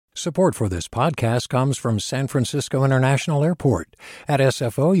Support for this podcast comes from San Francisco International Airport. At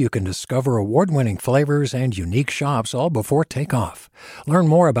SFO, you can discover award-winning flavors and unique shops all before takeoff. Learn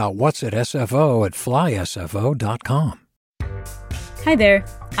more about what's at SFO at flysfo.com. Hi there,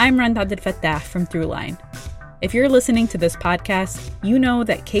 I'm Randa Abdel Fattah from Throughline. If you're listening to this podcast, you know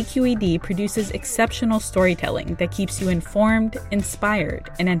that KQED produces exceptional storytelling that keeps you informed, inspired,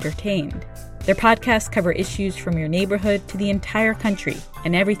 and entertained. Their podcasts cover issues from your neighborhood to the entire country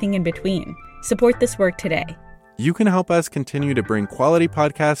and everything in between. Support this work today. You can help us continue to bring quality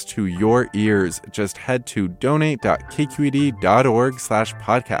podcasts to your ears. Just head to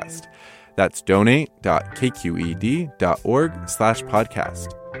donate.kqed.org/podcast. That's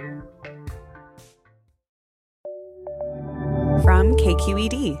donate.kqed.org/podcast. From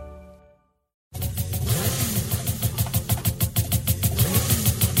KQED.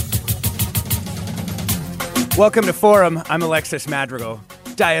 Welcome to Forum. I'm Alexis Madrigal.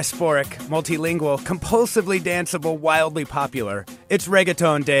 Diasporic, multilingual, compulsively danceable, wildly popular. It's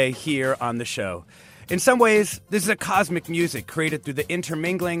Reggaeton Day here on the show. In some ways, this is a cosmic music created through the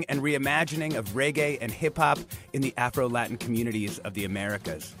intermingling and reimagining of reggae and hip-hop in the Afro-Latin communities of the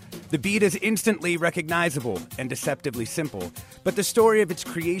Americas. The beat is instantly recognizable and deceptively simple, but the story of its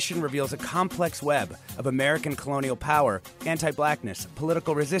creation reveals a complex web of American colonial power, anti-blackness,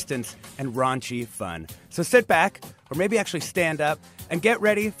 political resistance, and raunchy fun. So sit back, or maybe actually stand up, and get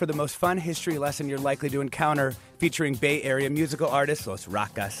ready for the most fun history lesson you're likely to encounter, featuring Bay Area musical artists Los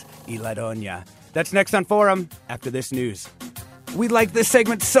Racas y La Doña. That's next on Forum after this news. We like this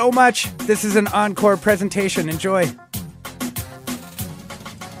segment so much. This is an encore presentation. Enjoy.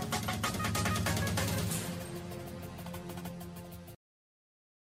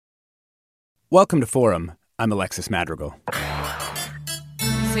 Welcome to Forum. I'm Alexis Madrigal.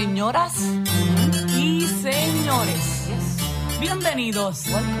 Señoras y señores, bienvenidos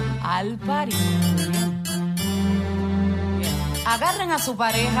al party. Bien. Agarren a su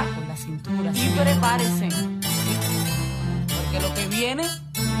pareja con la cintura y prepárense. Porque lo que viene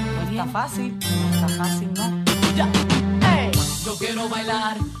no está fácil, no. Ya. Hey. Yo quiero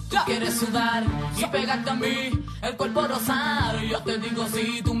bailar, tú quieres sudar y pegarte a mí, el cuerpo rosado. Y yo te digo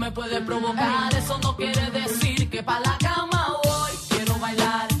si tú me puedes provocar, eso no quiere decir que pa' la cama voy. Quiero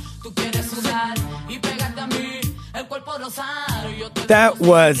bailar, tú quieres sudar y pegarte a mí, el cuerpo rosado. That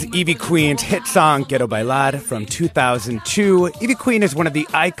was Ivy Queen's hit song, Quiero Bailar, from 2002. Ivy Queen is one of the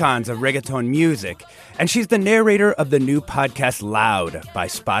icons of reggaeton music, and she's the narrator of the new podcast Loud by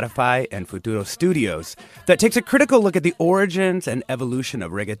Spotify and Futuro Studios that takes a critical look at the origins and evolution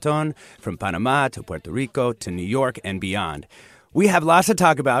of reggaeton from Panama to Puerto Rico to New York and beyond. We have lots to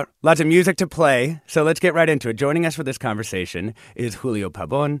talk about, lots of music to play, so let's get right into it. Joining us for this conversation is Julio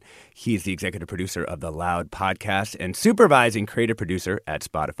Pabon. He's the executive producer of the Loud podcast and supervising creative producer at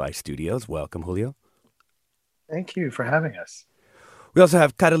Spotify Studios. Welcome, Julio. Thank you for having us. We also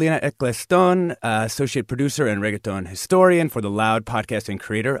have Carolina Eccleston, associate producer and reggaeton historian for the Loud podcast and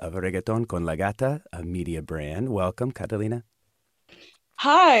creator of Reggaeton con la Gata, a media brand. Welcome, Carolina.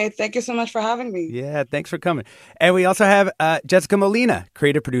 Hi, thank you so much for having me. Yeah, thanks for coming. And we also have Jessica Molina,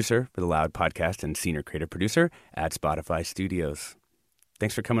 creative producer for the Loud podcast and senior creative producer at Spotify Studios.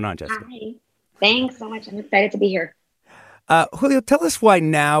 Thanks for coming on, Jessica. Hi. Thanks so much. I'm excited to be here. Julio, tell us why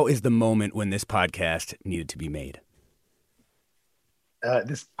now is the moment when this podcast needed to be made.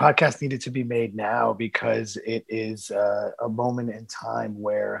 This podcast needed to be made now because it is a moment in time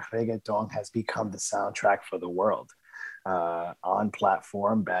where reggaeton has become the soundtrack for the world. On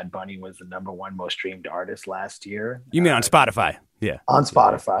platform, Bad Bunny was the #1 most streamed artist last year. You mean on Spotify? Yeah. On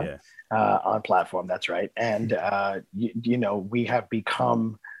Spotify. Yeah. On platform, that's right. And, you know, we have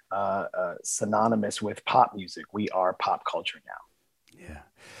become synonymous with pop music. We are pop culture now. Yeah.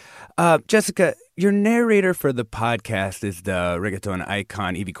 Jessica, your narrator for the podcast is the reggaeton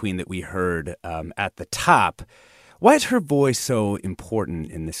icon, Ivy Queen, that we heard at the top. Why is her voice so important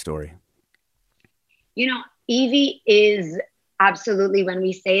in this story? You know, Evie is absolutely, when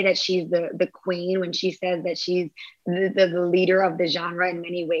we say that she's the queen, when she says that she's the leader of the genre in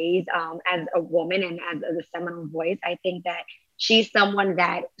many ways, as a woman and as a seminal voice, I think that she's someone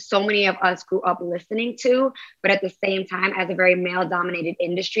that so many of us grew up listening to, but at the same time, as a very male-dominated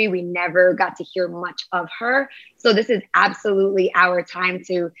industry, we never got to hear much of her. So this is absolutely our time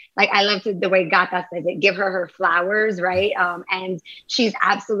to, like, I love the way Gata says it, give her flowers, right? And she's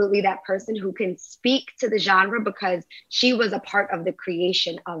absolutely that person who can speak to the genre because she was a part of the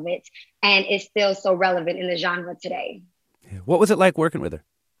creation of it and is still so relevant in the genre today. What was it like working with her?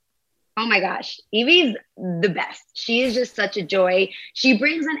 Oh my gosh, Evie's the best. She is just such a joy. She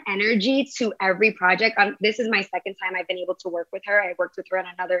brings an energy to every project. This is my second time I've been able to work with her. I worked with her on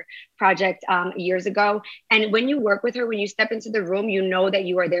another project years ago. And when you work with her, when you step into the room, you know that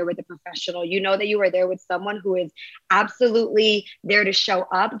you are there with a professional. You know that you are there with someone who is absolutely there to show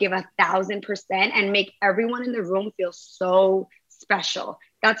up, give 1,000%, and make everyone in the room feel so special.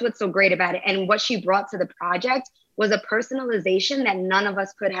 That's what's so great about it. And what she brought to the project was a personalization that none of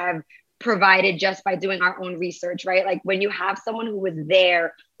us could have provided just by doing our own research, right? Like when you have someone who was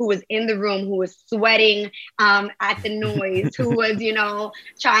there, who was in the room, who was sweating at the noise, who was,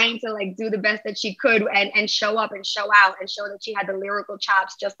 trying to like do the best that she could and show up and show out and show that she had the lyrical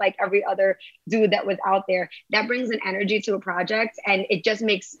chops, just like every other dude that was out there. That brings an energy to a project, and it just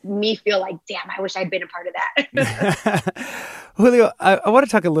makes me feel like, damn, I wish I'd been a part of that. Julio, I want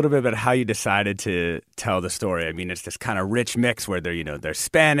to talk a little bit about how you decided to tell the story. I mean, it's this kind of rich mix where there's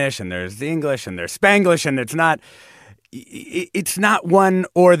Spanish and there's the English and there's Spanglish, and it's not one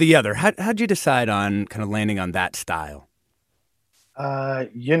or the other. How'd you decide on kind of landing on that style?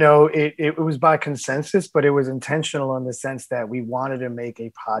 It was by consensus, but it was intentional in the sense that we wanted to make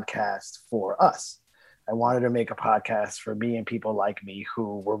a podcast for us. I wanted to make a podcast for me and people like me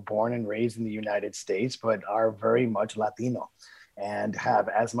who were born and raised in the United States, but are very much Latino and have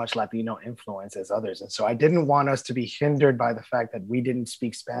as much Latino influence as others. And so I didn't want us to be hindered by the fact that we didn't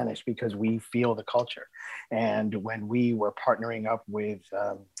speak Spanish, because we feel the culture. And when we were partnering up with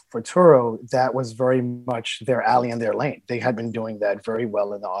Futuro, that was very much their alley and their lane. They had been doing that very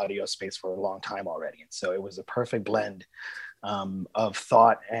well in the audio space for a long time already. And so it was a perfect blend of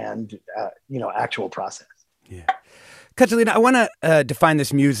thought and, actual process. Yeah. Catalina, I want to define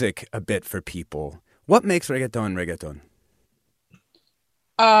this music a bit for people. What makes reggaeton?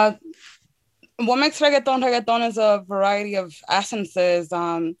 What makes reggaeton is a variety of essences.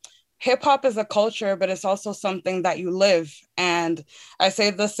 Hip hop is a culture, but it's also something that you live. And I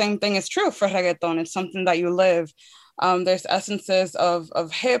say the same thing is true for reggaeton. It's something that you live. There's essences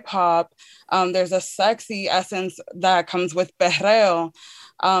of hip hop. There's a sexy essence that comes with perreo.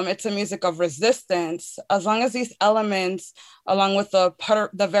 It's a music of resistance. As long as these elements, along with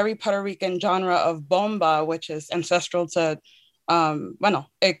the very Puerto Rican genre of bomba, which is ancestral to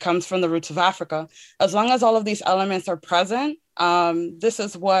it comes from the roots of Africa. As long as all of these elements are present, this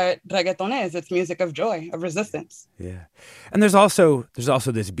is what reggaeton is. It's music of joy, of resistance. Yeah. And there's also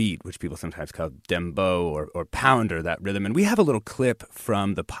this beat, which people sometimes call dembow or pounder, that rhythm. And we have a little clip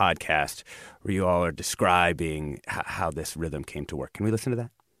from the podcast where you all are describing how this rhythm came to work. Can we listen to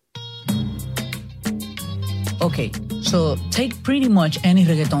that? Okay, so take pretty much any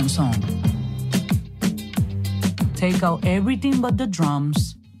reggaeton song. Take out everything but the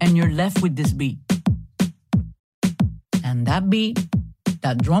drums, and you're left with this beat. And that beat,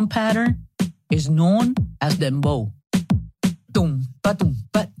 that drum pattern, is known as dembow. Tum pa tum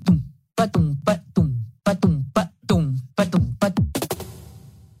pa tum pa tum pa tum pa tum pa tum pa tum pa.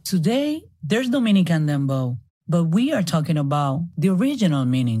 Today, there's Dominican dembow, but we are talking about the original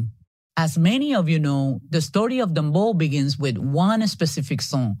meaning. As many of you know, the story of dembow begins with one specific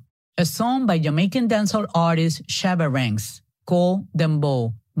song. A song by Jamaican dancehall artist Shabba Ranks called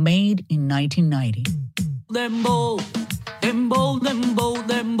Dembow, made in 1990. Dembow, dembow, dembow,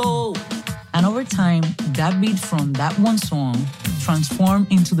 dembow. And over time, that beat from that one song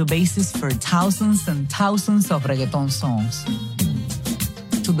transformed into the basis for thousands and thousands of reggaeton songs,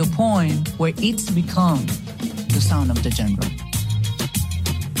 to the point where it's become the sound of the genre.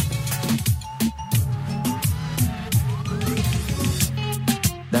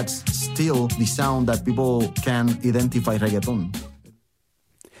 That's still the sound that people can identify reggaeton.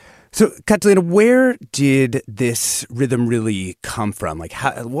 So, Catalina, where did this rhythm really come from? Like,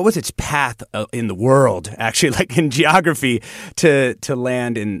 what was its path in the world, actually, like in geography, to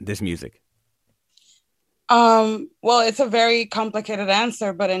land in this music? Well, it's a very complicated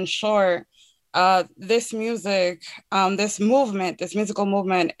answer, but in short, this music, this musical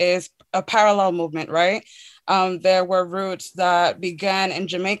movement is a parallel movement, right? There were roots that began in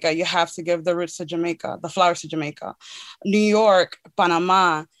Jamaica. You have to give the roots to Jamaica, the flowers to Jamaica. New York,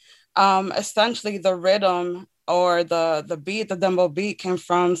 Panama. Essentially, the rhythm or the beat, the dembow beat, came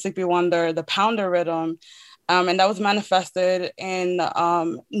from Sleepy Wonder, the pounder rhythm. And that was manifested in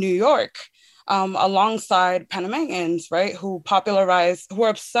New York alongside Panamanians, right, who were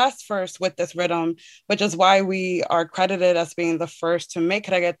obsessed first with this rhythm, which is why we are credited as being the first to make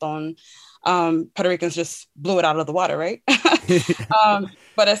reggaeton. Puerto Ricans just blew it out of the water, right?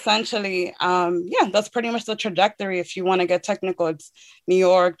 But essentially, that's pretty much the trajectory. If you want to get technical, it's New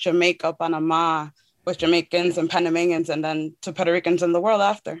York, Jamaica, Panama, with Jamaicans and Panamanians, and then to Puerto Ricans in the world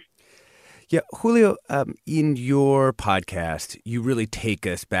after. Yeah, Julio, in your podcast, you really take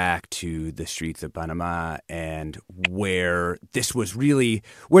us back to the streets of Panama and where this was really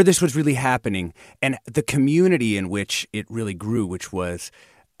happening, and the community in which it really grew, which was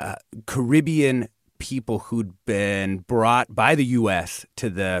Caribbean people who'd been brought by the U.S. to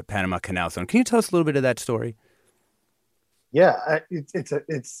the Panama Canal Zone. Can you tell us a little bit of that story? Yeah,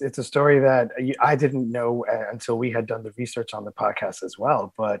 it's a story that I didn't know until we had done the research on the podcast as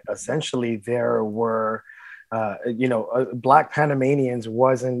well. But essentially, there were, Black Panamanians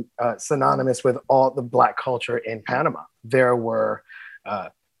wasn't synonymous with all the Black culture in Panama. There were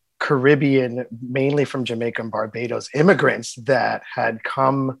Caribbean, mainly from Jamaica and Barbados, immigrants that had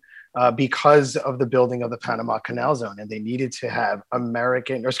come because of the building of the Panama Canal Zone, and they needed to have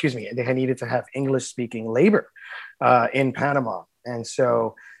they needed to have English-speaking labor in Panama. And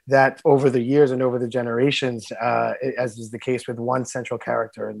so that over the years and over the generations, as is the case with one central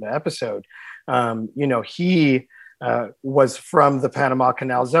character in the episode, he was from the Panama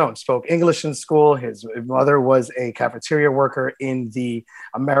Canal Zone, spoke English in school. His mother was a cafeteria worker in the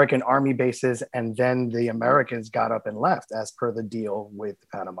American Army bases, and then the Americans got up and left as per the deal with the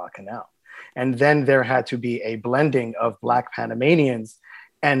Panama Canal. And then there had to be a blending of Black Panamanians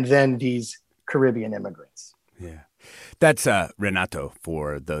and then these Caribbean immigrants. Yeah. That's Renato,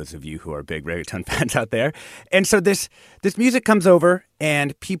 for those of you who are big reggaeton fans out there. And so this music comes over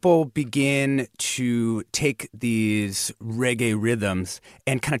and people begin to take these reggae rhythms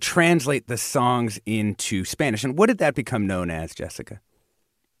and kind of translate the songs into Spanish. And what did that become known as, Jessica?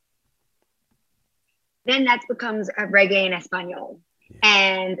 Then that becomes a reggae in español. Yeah.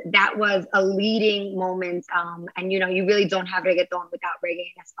 And that was a leading moment. And, you really don't have reggaeton without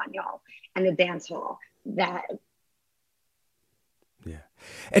reggae in español and the dancehall that... Yeah.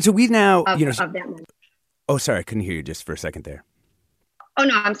 And so we now, of that moment. Oh, sorry. I couldn't hear you just for a second there. Oh,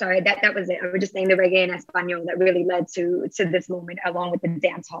 no, I'm sorry. That was it. I was just saying the reggae in español that really led to this moment, along with the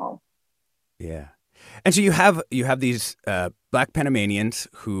dance hall. Yeah. And so you have these Black Panamanians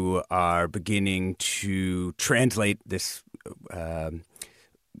who are beginning to translate this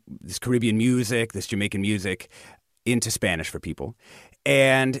Caribbean music, this Jamaican music into Spanish for people.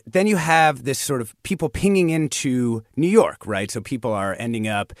 And then you have this sort of people pinging into New York, right? So people are ending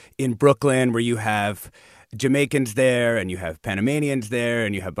up in Brooklyn, where you have Jamaicans there and you have Panamanians there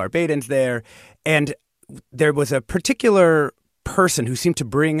and you have Barbadians there. And there was a particular person who seemed to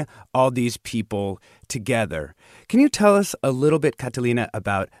bring all these people together. Can you tell us a little bit, Catalina,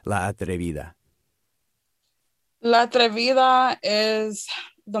 about La Atrevida? La Atrevida is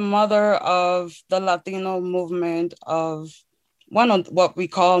the mother of the Latino movement of what we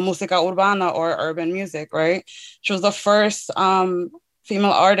call música urbana, or urban music, right? She was the first female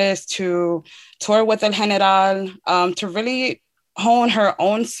artist to tour with El General, to really hone her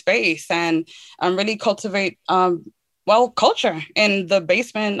own space and really cultivate culture in the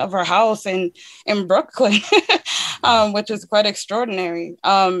basement of her house in Brooklyn, which is quite extraordinary.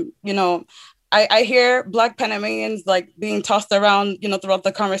 I hear Black Panamanians like being tossed around, throughout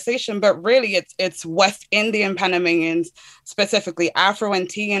the conversation, but really it's West Indian Panamanians, specifically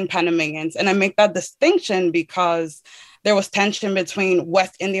Afro-Antillean Panamanians. And I make that distinction because there was tension between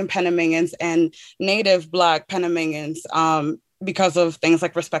West Indian Panamanians and native Black Panamanians because of things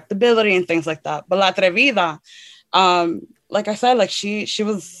like respectability and things like that. But La Atrevida, like I said, like she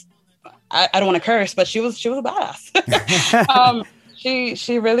was, I don't want to curse, but she was a badass.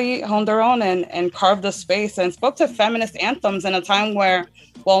 She really honed her own and carved a space and spoke to feminist anthems in a time where,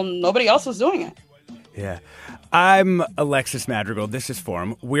 nobody else was doing it. Yeah. I'm Alexis Madrigal. This is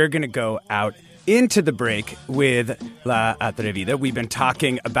Forum. We're going to go out into the break with La Atrevida. We've been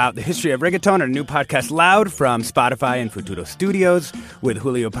talking about the history of reggaeton, our new podcast, Loud, from Spotify and Futuro Studios, with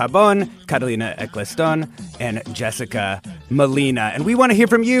Julio Pabon, Catalina Eccleston, and Jessica Molina. And we want to hear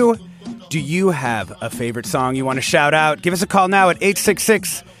from you. Do you have a favorite song you want to shout out? Give us a call now at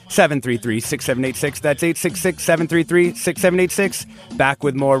 866-733-6786. That's 866-733-6786. Back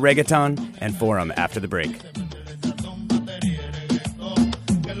with more reggaeton and Forum after the break.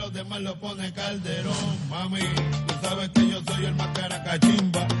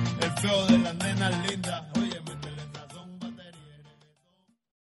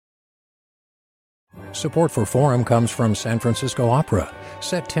 Support for Forum comes from San Francisco Opera.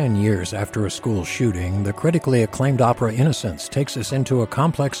 Set 10 years after a school shooting, the critically acclaimed opera Innocence takes us into a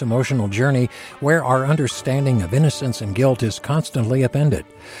complex emotional journey where our understanding of innocence and guilt is constantly upended.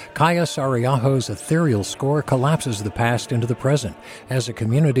 Kaya Sariaho's ethereal score collapses the past into the present as a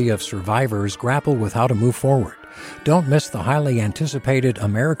community of survivors grapple with how to move forward. Don't miss the highly anticipated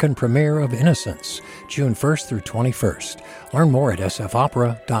American premiere of Innocence, June 1st through 21st. Learn more at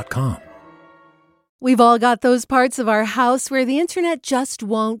sfopera.com. We've all got those parts of our house where the internet just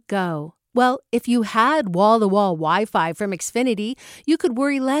won't go. Well, if you had wall-to-wall Wi-Fi from Xfinity, you could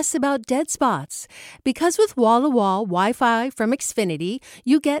worry less about dead spots. Because with wall-to-wall Wi-Fi from Xfinity,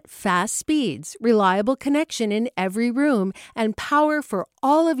 you get fast speeds, reliable connection in every room, and power for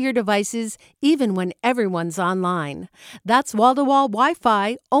all of your devices, even when everyone's online. That's wall-to-wall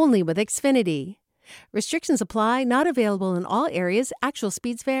Wi-Fi only with Xfinity. Restrictions apply, not available in all areas. Actual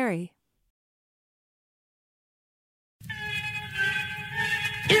speeds vary.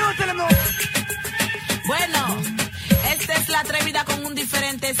 Bueno, esta es la atrevida con un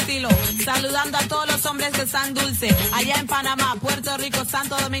diferente estilo. Saludando a todos los hombres que están dulce. Allá en Panamá, Puerto Rico,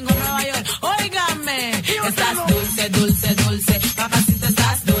 Santo Domingo, Nueva York. Óigame, estás dulce, dulce, dulce. Papacito,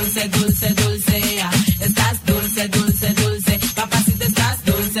 estás dulce, dulce, dulce. Estás dulce, dulce, dulce. Papacito, estás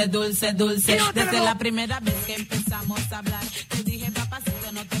dulce, dulce, dulce. Desde la primera vez que empezamos a hablar, te dije,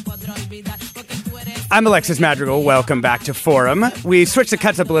 papacito, no te podré olvidar. I'm Alexis Madrigal. Welcome back to Forum. We switched the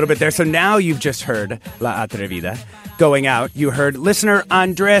cuts up a little bit there, so now you've just heard La Atrevida. Going out, you heard listener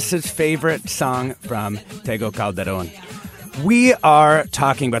Andres' favorite song from Tego Calderon. We are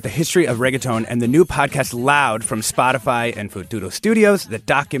talking about the history of reggaeton and the new podcast Loud from Spotify and Futuro Studios that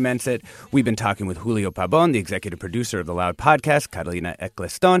documents it. We've been talking with Julio Pabon, the executive producer of the Loud podcast, Carolina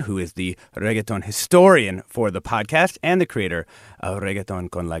Eccleston, who is the reggaeton historian for the podcast and the creator of Reggaeton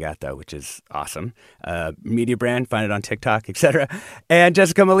con la Gata, which is awesome. Media brand, find it on TikTok, etc. And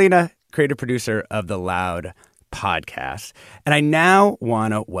Jessica Molina, creator producer of the Loud podcast. And I now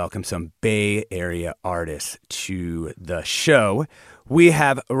want to welcome some Bay Area artists to the show. We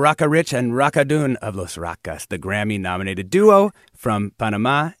have Raka Rich and Raka Dun of Los Rakas, the Grammy-nominated duo from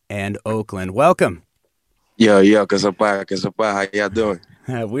Panama and Oakland. Welcome. Yo, que se pa, how y'all doing?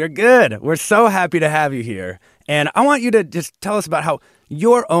 We're good. We're so happy to have you here. And I want you to just tell us about how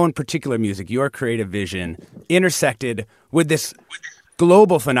your own particular music, your creative vision, intersected with this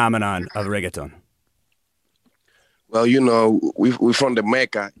global phenomenon of reggaeton. Well, we from the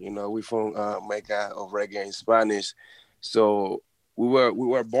Mecca. We from Mecca of reggae in Spanish. So we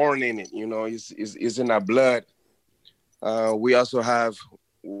were born in it. It's in our blood. We also have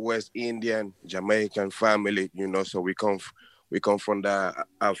West Indian, Jamaican family. So we come from the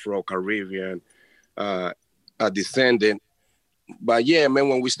Afro-Caribbean descendant. But yeah, man,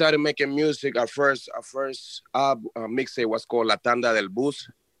 when we started making music, our first mixtape was called La Tanda del Bus,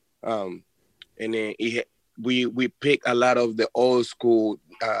 and then we picked a lot of the old school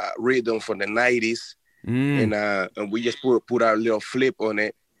rhythm from the 90s, and we just put our little flip on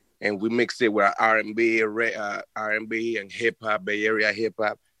it, and we mixed it with R&B and hip hop, Bay Area hip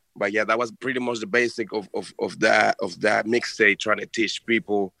hop. But yeah, that was pretty much the basic of that mixtape, trying to teach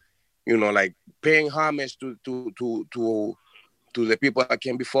people, like paying homage to the people that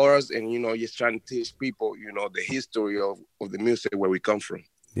came before us, and just trying to teach people, the history of the music where we come from.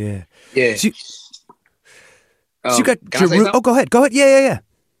 Yeah. So you got go ahead. Yeah.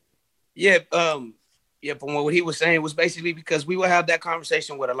 Yeah, from what he was saying was basically because we would have that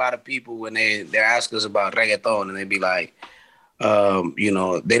conversation with a lot of people when they ask us about reggaeton, and they'd be like, they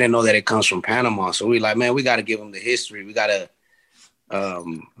didn't know that it comes from Panama. So we like, man, we got to give them the history. We got to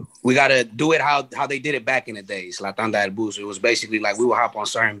do it how they did it back in the days. La Tanda del Bus. It was basically like we would hop on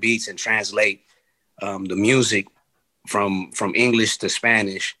certain beats and translate the music from English to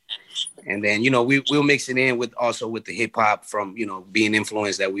Spanish. And then, we'll mix it in with the hip hop from, being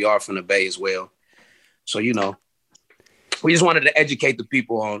influenced that we are from the Bay as well. So, we just wanted to educate the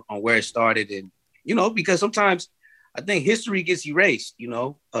people on where it started. And, because sometimes I think history gets erased,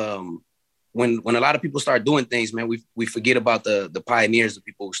 when a lot of people start doing things, man, we forget about the pioneers, the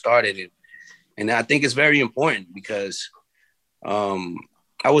people who started it. And I think it's very important because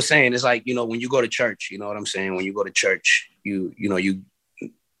I was saying, it's like, when you go to church, you know what I'm saying? When you go to church, you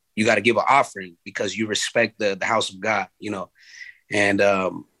got to give an offering because you respect the house of God, and, I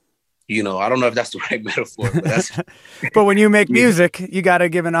don't know if that's the right metaphor, but that's, but when you make music, you got to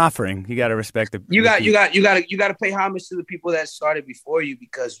give an offering. You got to respect you got to pay homage to the people that started before you,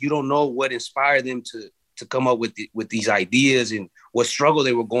 because you don't know what inspired them to come up with these ideas and what struggle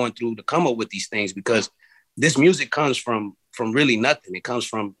they were going through to come up with these things, because this music comes from really nothing. It comes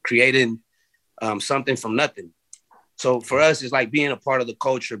from creating something from nothing. So for us, it's like being a part of the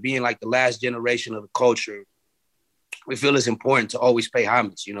culture, being like the last generation of the culture. We feel it's important to always pay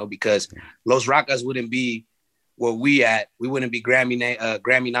homage, because Los Rakas wouldn't be where we at. We wouldn't be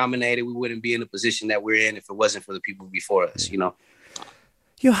Grammy nominated. We wouldn't be in the position that we're in if it wasn't for the people before us,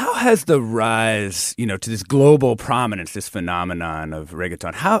 How has the rise, to this global prominence, this phenomenon of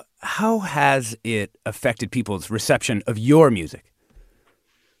reggaeton, how has it affected people's reception of your music?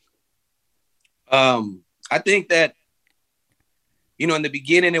 I think that, you know, in the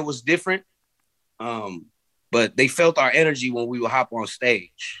beginning it was different, but they felt our energy when we would hop on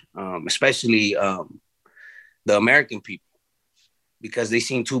stage, especially the American people, because they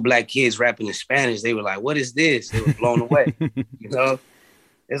seen two black kids rapping in Spanish. They were like, what is this? They were blown away, you know?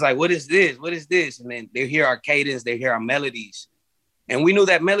 It's like, what is this? What is this? And then they hear our cadence, they hear our melodies. And we knew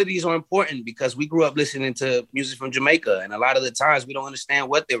that melodies are important because we grew up listening to music from Jamaica. And a lot of the times we don't understand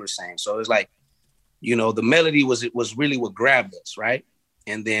what they were saying. So it's like, you know, the melody was really what grabbed us, right?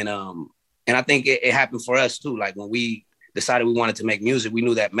 And then, and I think it happened for us too. Like when we decided we wanted to make music, we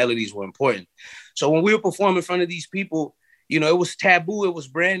knew that melodies were important. So when we were performing in front of these people, you know, it was taboo, it was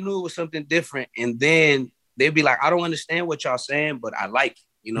brand new, it was something different. And then they'd be like, I don't understand what y'all saying, but I like it.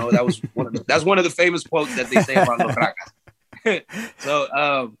 You know, that was that's one of the famous quotes that they say about Los Racas.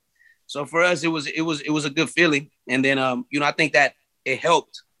 So for us, it was a good feeling. And then, you know, I think that it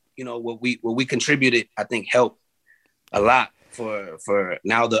helped, you know, what we contributed, I think helped a lot for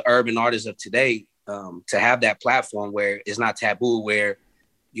now the urban artists of today, to have that platform where it's not taboo, where,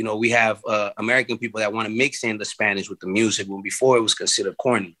 you know, we have American people that want to mix in the Spanish with the music when before it was considered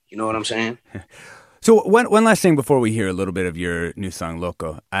corny. You know what I'm saying? So one last thing before we hear a little bit of your new song,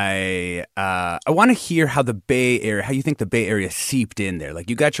 Loco. I want to hear how you think the Bay Area seeped in there. Like,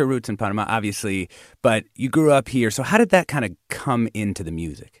 you got your roots in Panama, obviously, but you grew up here. So how did that kind of come into the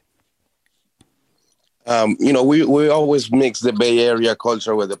music? You know, we always mix the Bay Area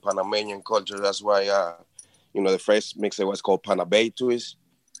culture with the Panamanian culture. That's why, you know, the first mixtape was called Pana Bay Twist.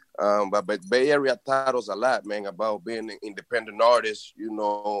 But Bay Area taught us a lot, man, about being an independent artist, you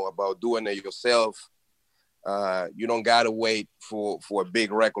know, about doing it yourself. You don't gotta wait for a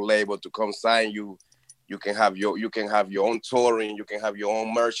big record label to come sign you. You can have your own touring, you can have your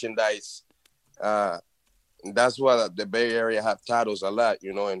own merchandise. And that's what the Bay Area have taught us a lot,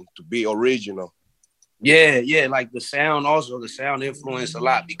 you know, and to be original. Yeah, like the sound influenced a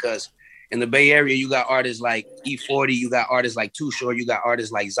lot, because in the Bay Area, you got artists like E40, you got artists like Too Short, you got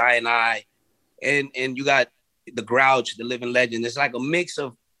artists like Zion I, and you got the Grouch, the living legend. It's like a mix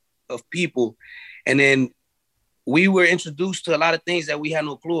of people. And then we were introduced to a lot of things that we had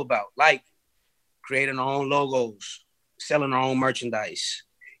no clue about, like creating our own logos, selling our own merchandise.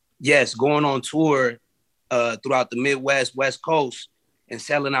 Yes, going on tour throughout the Midwest, West Coast, and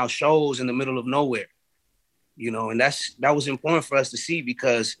selling out shows in the middle of nowhere. You know, and that was important for us to see,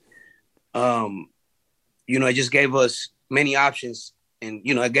 because you know, it just gave us many options, and,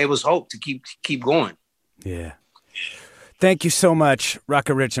 you know, it gave us hope to keep going. Yeah. Thank you so much,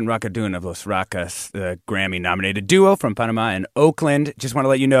 Raka Rich and Raka Dune of Los Racas, the Grammy-nominated duo from Panama and Oakland. Just want to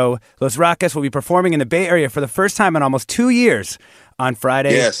let you know, Los Racas will be performing in the Bay Area for the first time in almost 2 years on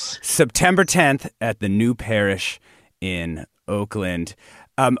Friday, September 10th at the New Parish in Oakland.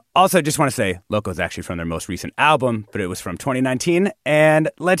 Also, just want to say, Loco is actually from their most recent album, but it was from 2019. And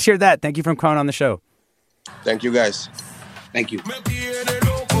let's hear that. Thank you for coming on the show. Thank you, guys. Thank you.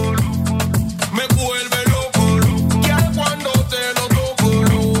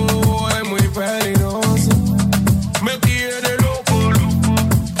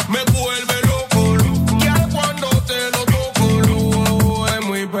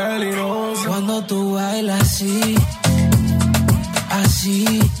 Cuando tú bailas así, así,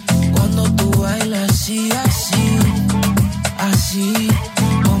 cuando tú bailas así, así, así,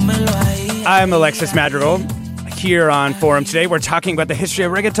 pónmelo ahí. I'm Alexis Madrigal. Here on Forum today, we're talking about the history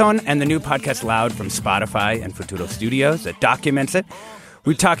of reggaeton and the new podcast Loud from Spotify and Futuro Studios that documents it.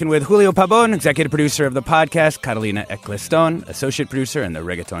 We're talking with Julio Pabon, executive producer of the podcast, Catalina Ecclestone, associate producer and the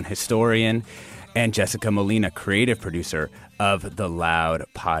reggaeton historian, and Jessica Molina, creative producer of the Loud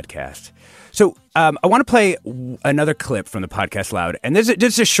podcast. So I want to play another clip from the podcast Loud, and this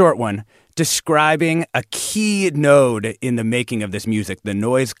is a short one describing a key node in the making of this music, the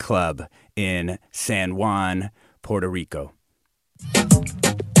Noise Club in San Juan, Puerto Rico.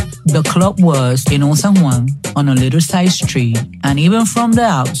 The club was in San Juan on a little side street, and even from the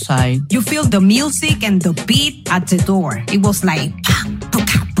outside, you feel the music and the beat at the door. It was like,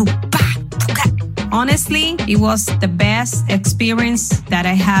 honestly, it was the best experience that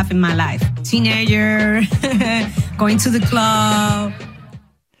I have in my life. Teenager, going to the club.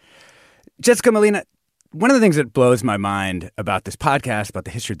 Jessica Molina, one of the things that blows my mind about this podcast, about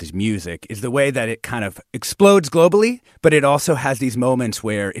the history of this music, is the way that it kind of explodes globally, but it also has these moments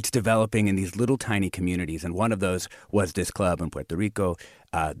where it's developing in these little tiny communities. And one of those was this club in Puerto Rico,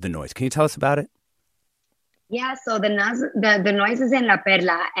 The Noise. Can you tell us about it? Yeah, so the Noise is in La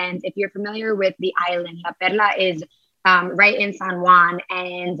Perla. And if you're familiar with the island, La Perla is right in San Juan.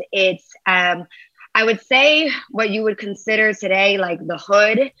 And it's, I would say, what you would consider today like the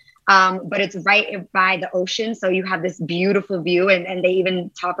hood. but it's right by the ocean. So you have this beautiful view, and they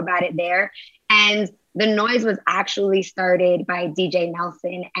even talk about it there. And the noise was actually started by DJ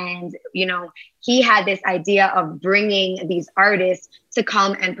Nelson. And, he had this idea of bringing these artists to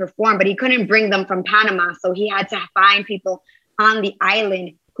come and perform, but he couldn't bring them from Panama. So he had to find people on the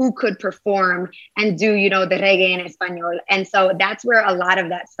island who could perform and do, the reggae and español. And so that's where a lot of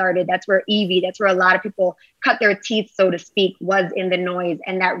that started. That's where Evie, that's where a lot of people cut their teeth, so to speak, was in the noise.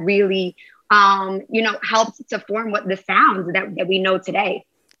 And that really, helped to form what the sounds that we know today.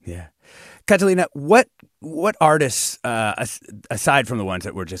 Yeah. Catalina, what artists, aside from the ones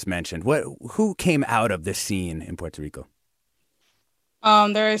that were just mentioned, who came out of this scene in Puerto Rico?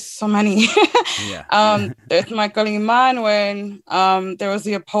 There is so many. Yeah. There's Michael Iman when there was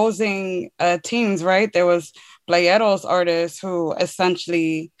the opposing teams, right? There was Playeros artists who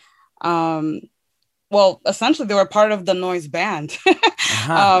essentially, they were part of the noise band.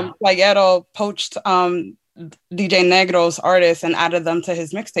 Playero poached DJ Negro's artists and added them to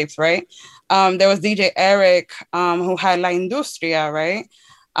his mixtapes, right? There was DJ Eric who had La Industria, right?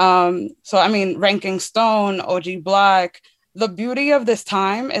 Ranking Stone, OG Black. The beauty of this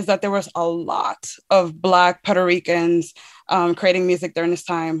time is that there was a lot of Black Puerto Ricans creating music during this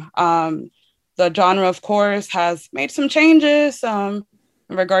time. The genre, of course, has made some changes in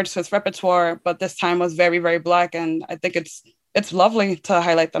regards to its repertoire, but this time was very, very Black. And I think it's lovely to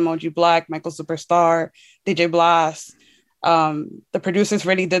highlight them. OG Black, Michael Superstar, DJ Blast. The producers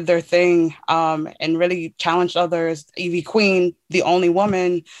really did their thing and really challenged others. Evie Queen, the only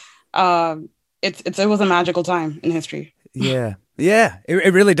woman. It was a magical time in history. Yeah.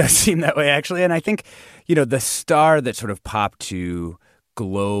 It really does seem that way, actually. And I think, the star that sort of popped to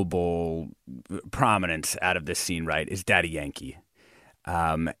global prominence out of this scene, right, is Daddy Yankee.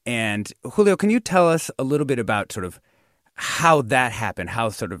 And Julio, can you tell us a little bit about sort of how that happened, how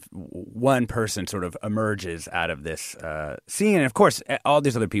sort of one person sort of emerges out of this scene? And of course, all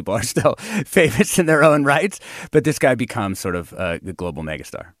these other people are still famous in their own rights, but this guy becomes sort of the global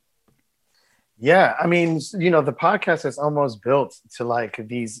megastar. Yeah, the podcast is almost built to like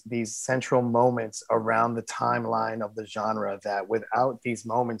these central moments around the timeline of the genre that without these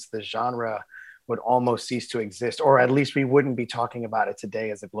moments, the genre would almost cease to exist, or at least we wouldn't be talking about it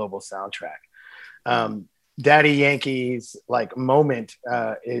today as a global soundtrack. Daddy Yankee's like moment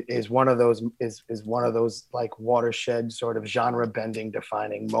is one of those like watershed sort of genre bending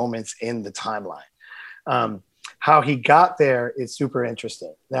defining moments in the timeline. How he got there is super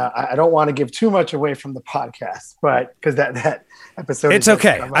interesting. Now, I don't want to give too much away from the podcast, but because that episode, it's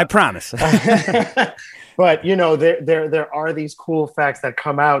okay. I promise. But there are these cool facts that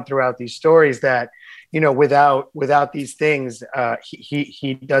come out throughout these stories that without these things,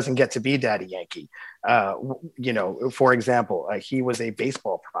 he doesn't get to be Daddy Yankee. For example, he was a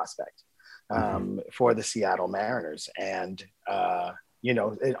baseball prospect for the Seattle Mariners, and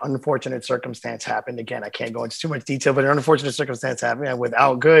an unfortunate circumstance happened. Again, I can't go into too much detail, but an unfortunate circumstance happened, and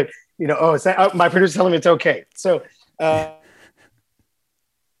without good, my producer's telling me it's okay. So,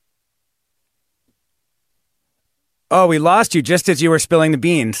 we lost you just as you were spilling the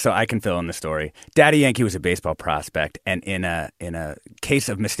beans, so I can fill in the story. Daddy Yankee was a baseball prospect, and in a case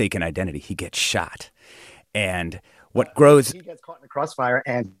of mistaken identity, he gets shot. And what grows... He gets caught in the crossfire,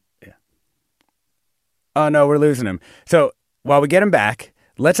 and... Yeah. Oh, no, we're losing him. So... while we get him back,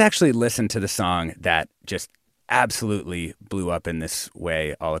 let's actually listen to the song that just absolutely blew up in this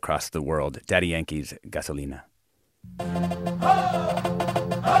way all across the world, Daddy Yankee's Gasolina.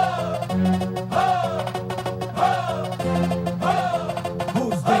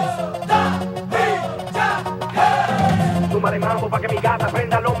 Súmale mambo pa' que mi gata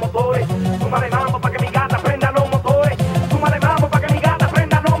prenda los motores. Súmale mambo pa' que mi gata prenda los motores. Súmale mambo pa' que mi gata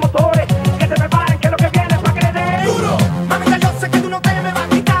prenda los motores. Que se preparen que lo que viene es pa' que le den duro. Mamita, yo sé que tú no te me vas a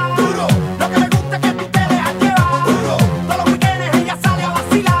quitar duro. Lo que me gusta es que tú te dejas llevar duro. Todos los weekends ella sale a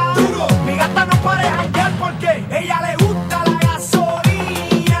vacilar duro. Mi gata no para de janguear porque ella le gusta la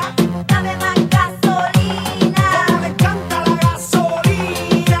gasolina. Dame más gasolina. Como le encanta la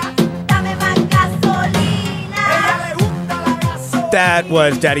gasolina. Dame más gasolina. Ella le gusta la gasolina. That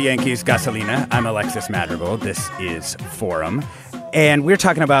was Daddy Yankee's Gasolina. I'm Alexis Madrigal. This is Forum. And we're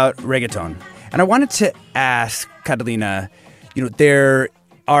talking about reggaeton. And I wanted to ask Catalina, there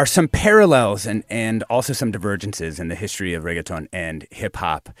are some parallels and also some divergences in the history of reggaeton and hip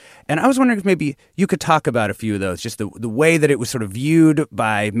hop. And I was wondering if maybe you could talk about a few of those, just the way that it was sort of viewed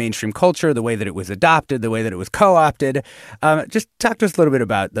by mainstream culture, the way that it was adopted, the way that it was co-opted. Just talk to us a little bit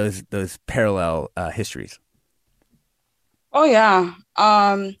about those parallel histories. Oh, yeah.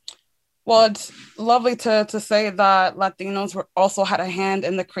 Well, it's lovely to say that Latinos also had a hand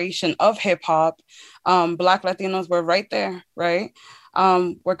in the creation of hip hop. Black Latinos were right there, right?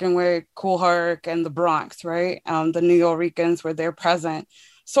 Working with Cool Herc and the Bronx, right? The New Yorkers were there present.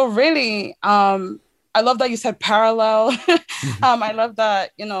 So really, I love that you said parallel. I love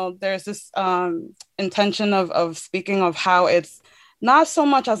that, there's this intention of speaking of how it's not so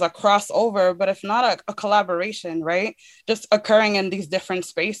much as a crossover, but if not a collaboration, right? Just occurring in these different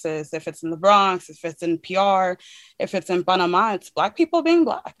spaces. If it's in the Bronx, if it's in PR, if it's in Panama, it's Black people being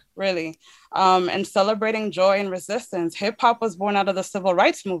Black, really. And celebrating joy and resistance. Hip hop was born out of the civil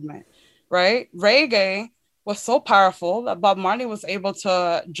rights movement, right? Reggae was so powerful that Bob Marley was able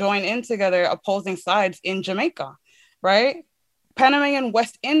to join in together opposing sides in Jamaica, right? Panamanian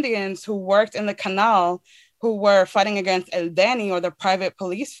West Indians who worked in the canal, who were fighting against El Deni, or the private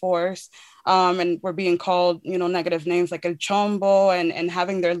police force, and were being called, negative names like El Chombo, and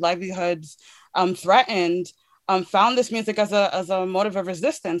having their livelihoods threatened, found this music as a motive of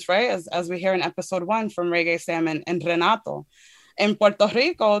resistance, right? As we hear in episode 1 from Reggae Sam and Renato. In Puerto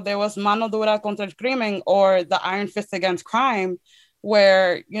Rico, there was Mano Dura contra el Crimen, or the Iron Fist against crime,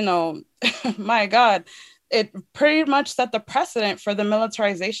 where, my God, it pretty much set the precedent for the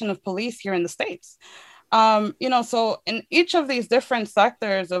militarization of police here in the States. So in each of these different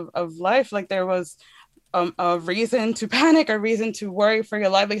sectors of life, like there was a reason to panic, a reason to worry for your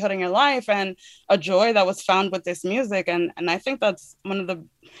livelihood and your life, and a joy that was found with this music. And I think that's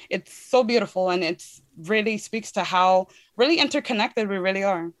it's so beautiful, and it's really speaks to how really interconnected we really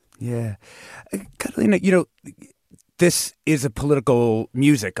are. Yeah. Catalina, this is a political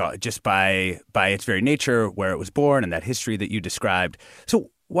music just by its very nature, where it was born and that history that you described.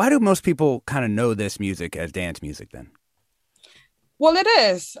 So why do most people kind of know this music as dance music then? Well, it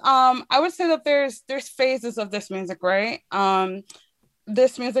is. I would say that there's phases of this music, right?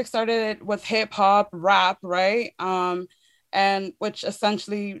 This music started with hip hop, rap, right? And which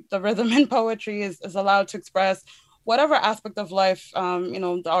essentially the rhythm and poetry is allowed to express whatever aspect of life,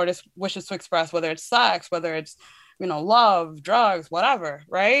 the artist wishes to express, whether it's sex, whether it's, love, drugs, whatever,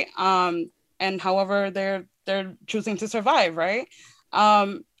 right? And however they're choosing to survive, right?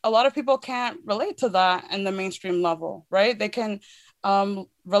 A lot of people can't relate to that in the mainstream level, right? They can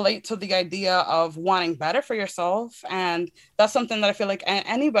relate to the idea of wanting better for yourself. And that's something that I feel like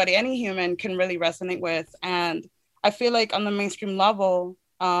anybody, any human can really resonate with. And I feel like on the mainstream level,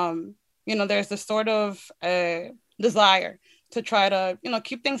 there's this sort of desire to try to,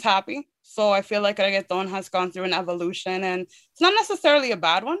 keep things happy. So I feel like reggaeton has gone through an evolution, and it's not necessarily a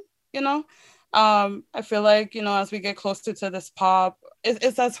bad one, I feel like, as we get closer to this pop,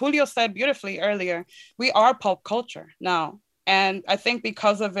 it's as Julio said beautifully earlier, we are pop culture now. And I think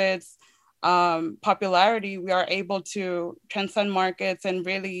because of its popularity, we are able to transcend markets and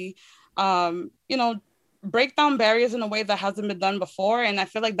really, break down barriers in a way that hasn't been done before. And I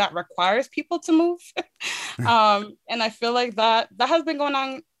feel like that requires people to move. And I feel like that has been going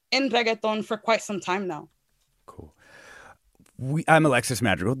on in reggaeton for quite some time now. Cool. I'm Alexis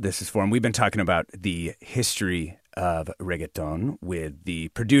Madrigal. This is Forum. We've been talking about the history of reggaeton with the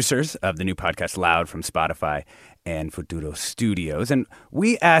producers of the new podcast Loud from Spotify and Futuro Studios. And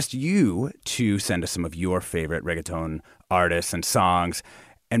we asked you to send us some of your favorite reggaeton artists and songs.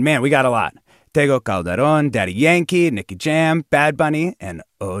 And man, we got a lot. Tego Calderon, Daddy Yankee, Nicky Jam, Bad Bunny, and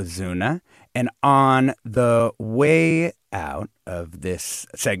Ozuna. And on the way out of this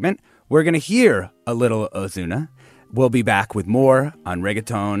segment, we're going to hear a little Ozuna. We'll be back with more on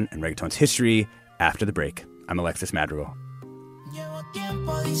reggaeton and reggaeton's history after the break. I'm Alexis Madrigal. Llevo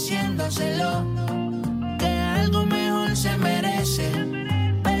tiempo diciéndoselo que algo mejor se merece.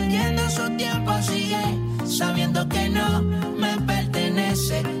 Perdiendo su tiempo sigue sabiendo que no me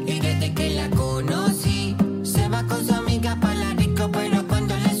pertenece. Y desde que la conocí se va con su amiga para la disco, pero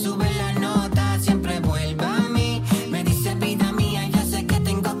cuando le sube la nota siempre vuelve a mí. Me dice vida mía, ya sé que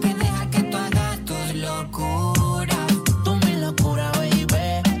tengo que dejar que tú hagas tus locuras. Tú mi locura,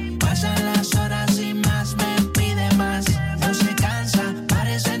 baby. Pasan las horas y más me pide más. No se cansa,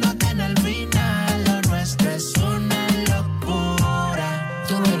 parece no tener final. Lo nuestro es una locura.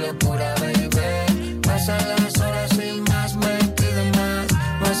 Tú mi locura, baby. Pasan las horas y más me pide más.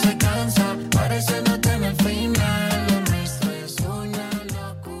 No se cansa, parece no tener final. Lo nuestro es una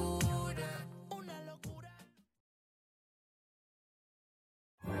locura. Una locura.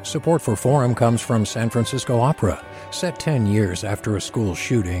 Support for Forum comes from San Francisco Opera. Set 10 years after a school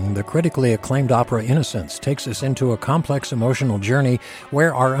shooting, the critically acclaimed opera Innocence takes us into a complex emotional journey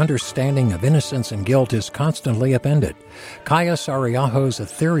where our understanding of innocence and guilt is constantly upended. Kaya Sariaho's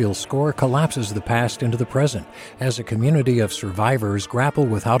ethereal score collapses the past into the present as a community of survivors grapple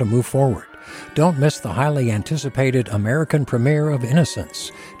with how to move forward. Don't miss the highly anticipated American premiere of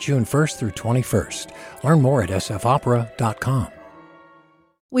Innocence, June 1st through 21st. Learn more at sfopera.com.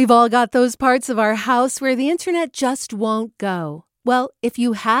 We've all got those parts of our house where the internet just won't go. Well, if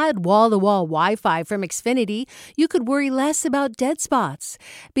you had wall-to-wall Wi-Fi from Xfinity, you could worry less about dead spots.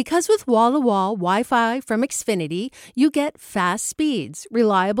 Because with wall-to-wall Wi-Fi from Xfinity, you get fast speeds,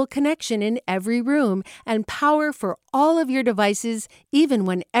 reliable connection in every room, and power for all of your devices, even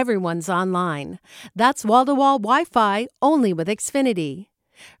when everyone's online. That's wall-to-wall Wi-Fi only with Xfinity.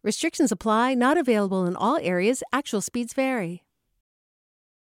 Restrictions apply, not available in all areas. Actual speeds vary.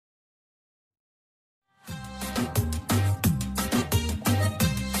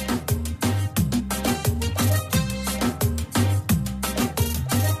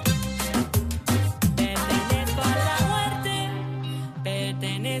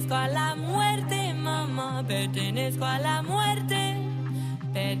 Pertenezco a la muerte, mamá, pertenezco a la muerte,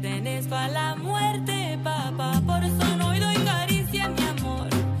 pertenezco a la muerte, papá, por eso no doy caricia, mi amor,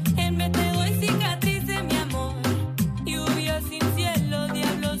 en vez te doy cicatrices, mi amor, lluvia sin cielo,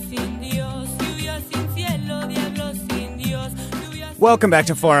 diablo sin Dios, lluvia sin cielo, diablo sin Dios. Welcome back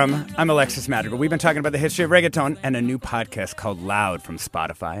to Forum. I'm Alexis Madrigal. We've been talking about the history of reggaeton and a new podcast called Loud from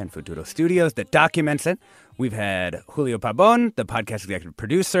Spotify and Futuro Studios that documents it. We've had Julio Pabon, the podcast executive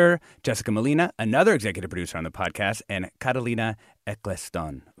producer, Jessica Molina, another executive producer on the podcast, and Carolina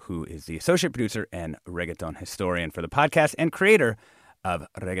Eccleston, who is the associate producer and reggaeton historian for the podcast and creator of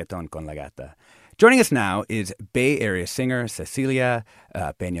Reggaeton con la Gata. Joining us now is Bay Area singer Cecilia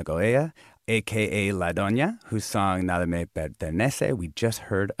Peña Goea, a.k.a. La Doña, whose song Nada Me Pertenece we just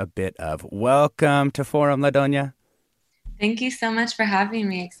heard a bit of. Welcome to Forum, La Doña. Thank you so much for having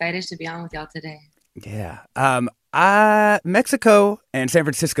me. Excited to be on with y'all today. Yeah. Mexico and San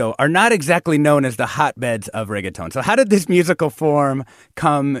Francisco are not exactly known as the hotbeds of reggaeton. So how did this musical form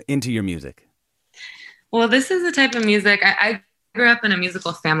come into your music? Well, this is the type of music I grew up in a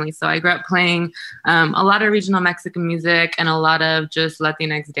musical family. So I grew up playing a lot of regional Mexican music and a lot of just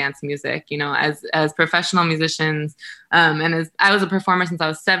Latinx dance music, you know, as professional musicians. And as I was a performer since I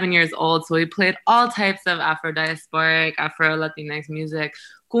was 7 years old. So we played all types of Afro-diasporic, Afro-Latinx music,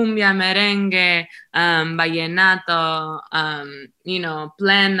 cumbia, merengue, vallenato, you know,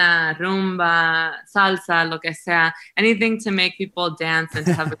 plena, rumba, salsa, lo que sea, anything to make people dance and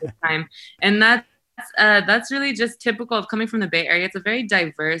to have a good time. And that's really just typical of coming from the Bay Area. It's a very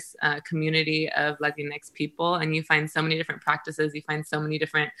diverse community of Latinx people, and you find so many different practices. You find so many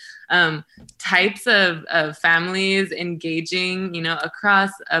different types of families engaging, you know,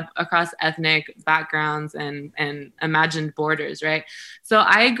 across ethnic backgrounds and imagined borders, right? So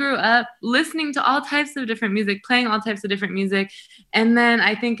I grew up listening to all types of different music, playing all types of different music, and then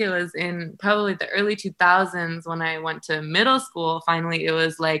I think it was in probably the early 2000s when I went to middle school. Finally, it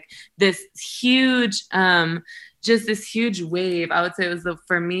was like this huge just this huge wave. I would say it was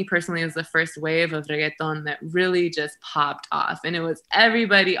for me personally, it was the first wave of reggaeton that really just popped off. And it was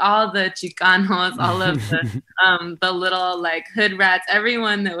everybody, all the Chicanos, all of the little like hood rats,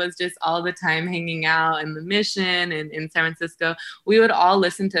 everyone that was just all the time hanging out in the Mission and in San Francisco, we would all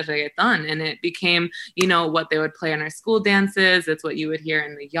listen to reggaeton, and it became, you know, what they would play on our school dances. It's what you would hear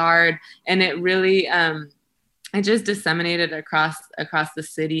in the yard. And it really, it just disseminated across the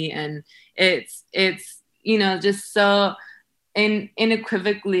city, and it's you know, just so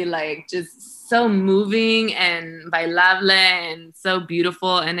unequivocally like just so moving and bailable and so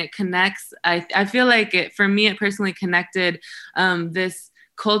beautiful, and it connects. I feel like it, for me, it personally connected this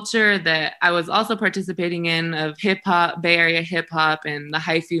culture that I was also participating in of hip hop, Bay Area hip hop and the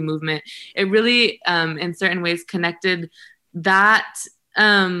hyphy movement. It really in certain ways connected that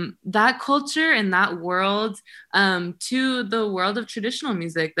culture and that world to the world of traditional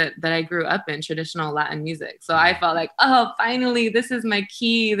music that I grew up in, traditional Latin music. So I felt like, oh, finally, this is my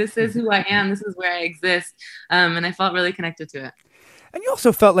key. This is who I am. This is where I exist. And I felt really connected to it. And you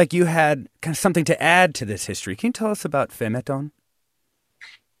also felt like you had kind of something to add to this history. Can you tell us about Femeton?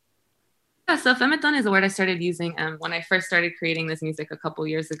 Yeah, so Femeton is a word I started using when I first started creating this music a couple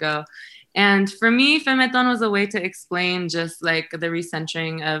years ago. And for me, Femeton was a way to explain just like the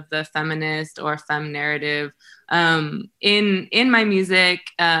recentering of the feminist or femme narrative in my music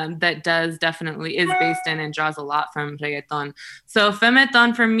that definitely is based in and draws a lot from reggaeton. So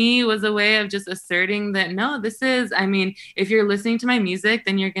Femeton for me was a way of just asserting that, no, this is, I mean, if you're listening to my music,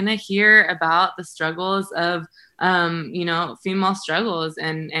 then you're going to hear about the struggles of female struggles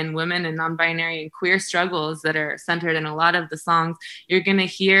and women and non-binary and queer struggles that are centered in a lot of the songs. You're going to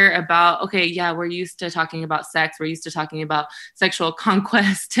hear about, okay, yeah, we're used to talking about sex. We're used to talking about sexual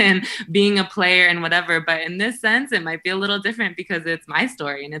conquest and being a player and whatever. But in this sense, it might be a little different because it's my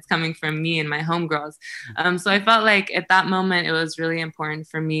story and it's coming from me and my homegirls. So I felt like at that moment, it was really important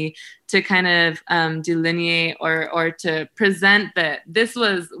for me to kind of delineate or to present that this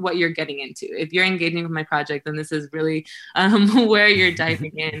was what you're getting into. If you're engaging with my project, then this is really where you're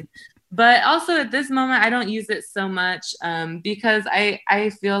diving in. But also at this moment, I don't use it so much because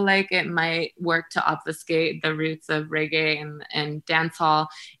I feel like it might work to obfuscate the roots of reggae and dancehall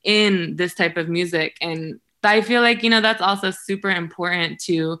in this type of music. And I feel like, that's also super important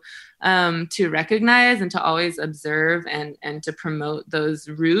to recognize and to always observe and to promote those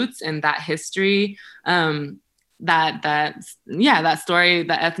roots and that history, that story,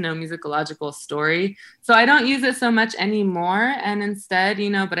 the ethnomusicological story. So I don't use it so much anymore. And instead,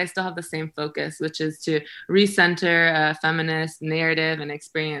 but I still have the same focus, which is to recenter a feminist narrative and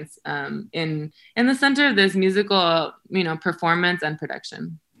experience in the center of this musical, performance and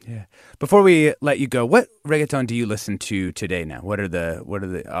production. Yeah. Before we let you go, what reggaeton do you listen to today now? What are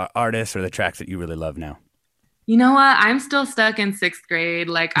the artists or the tracks that you really love now? You know what? I'm still stuck in 6th grade.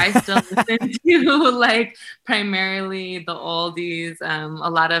 Like, I still listen to primarily the oldies, a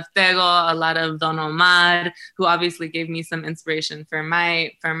lot of Tego, a lot of Don Omar, who obviously gave me some inspiration for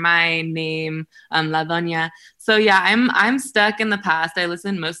my name, La Doña. So yeah, I'm stuck in the past. I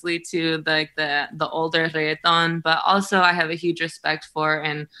listen mostly to the older reggaeton, but also I have a huge respect for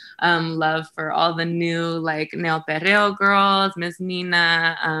and love for all the new Neo Perreo girls, Miss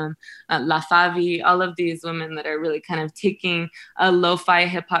Nina, La Favi, all of these women that are really kind of taking a lo-fi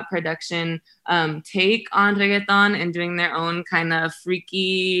hip hop production take on reggaeton and doing their own kind of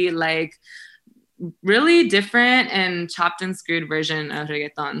freaky, really different and chopped and screwed version of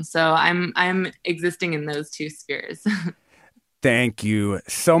reggaeton. So I'm existing in those two spheres. Thank you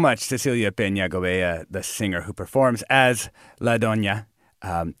so much, Cecilia Peña Gobea, the singer who performs as La Doña.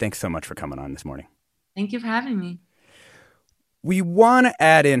 Thanks so much for coming on this morning. Thank you for having me. We want to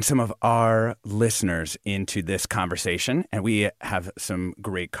add in some of our listeners into this conversation, and we have some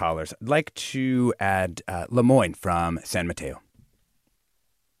great callers. I'd like to add Lemoyne from San Mateo.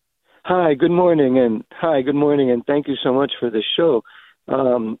 Hi, good morning, and thank you so much for the show. I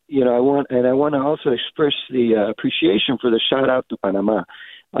want to also express the appreciation for the shout out to Panama.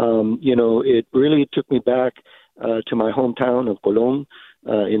 It really took me back to my hometown of Colón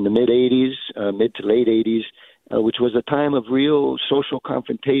in the mid to late 80s, which was a time of real social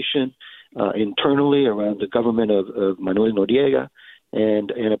confrontation internally around the government of Manuel Noriega,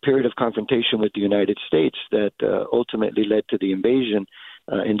 and a period of confrontation with the United States that ultimately led to the invasion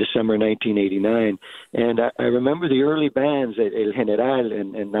in December 1989. And I remember the early bands, El General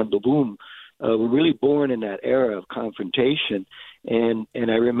and Nando Boom, were really born in that era of confrontation. And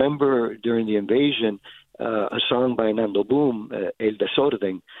I remember during the invasion, a song by Nando Boom, El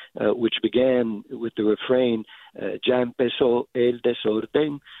Desorden, which began with the refrain, Ya empezó el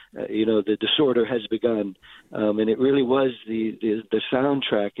desorden, the disorder has begun. And it really was the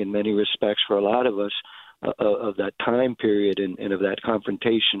soundtrack in many respects for a lot of us of that time period and of that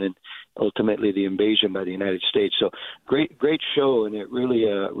confrontation and ultimately the invasion by the United States. So great show, and it really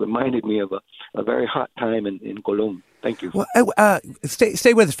reminded me of a very hot time in Colón. Thank you. Well,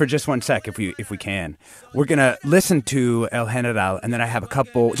 stay with us for just one sec, if we can. We're gonna listen to El General, and then I have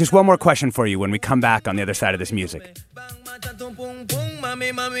just one more question for you when we come back on the other side of this music.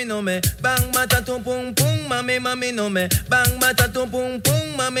 Mami, mami, no me bang mata tu pum pum, mami, mami, no me bang mata tu pum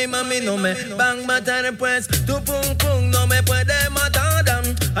pum, mami, mami, no me bang mata después tu pum pum, no me puede matar.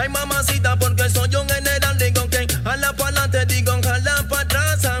 Ay, mamacita, porque soy un general, digo que a la pa'lante, digo a la pa'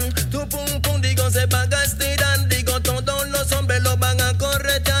 atrás. Tu pum pum, digo se van a estirar, digo todos los hombres lo van a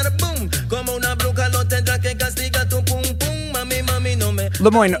corretear, boom, como una bruja lo tendrá que castigar tu pum pum, mami, mami, no me.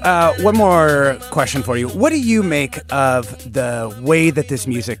 Lemoyne, one more question for you. What do you make of the way that this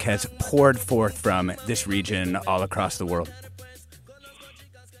music has poured forth from this region all across the world?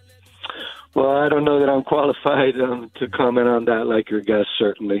 Well, I don't know that I'm qualified to comment on that like your guest,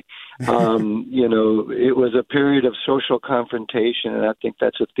 certainly. It was a period of social confrontation, and I think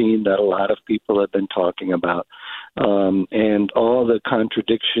that's a theme that a lot of people have been talking about. And all the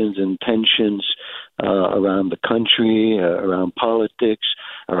contradictions and tensions around the country, around politics,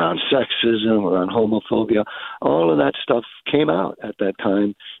 around sexism, around homophobia, all of that stuff came out at that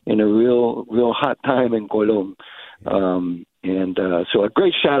time in a real hot time in Colón. So a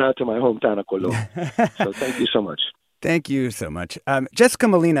great shout out to my hometown of Colón. So thank you so much. Thank you so much. Jessica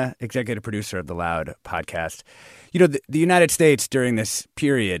Molina, executive producer of the Loud podcast. You know, the United States during this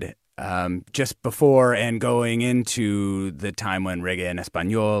period, just before and going into the time when reggae and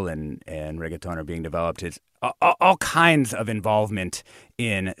español and reggaeton are being developed, is all kinds of involvement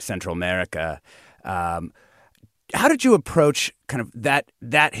in Central America. How did you approach kind of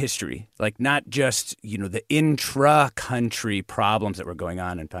that history? Like not just, you know, the intra-country problems that were going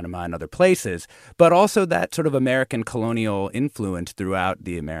on in Panama and other places, but also that sort of American colonial influence throughout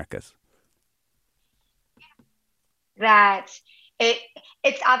the Americas? That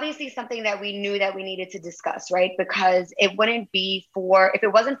it's obviously something that we knew that we needed to discuss, right? Because it wouldn't be if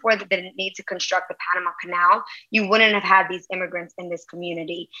it wasn't for the need to construct the Panama Canal, you wouldn't have had these immigrants in this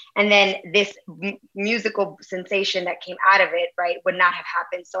community. And then this musical sensation that came out of it, right, would not have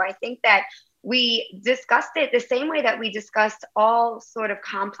happened. So I think that we discussed it the same way that we discussed all sort of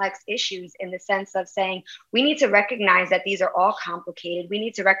complex issues, in the sense of saying we need to recognize that these are all complicated. We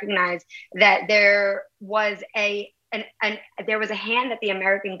need to recognize that there was there was a hand that the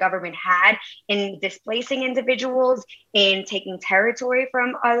American government had in displacing individuals, in taking territory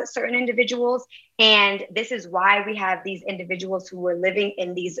from certain individuals. And this is why we have these individuals who were living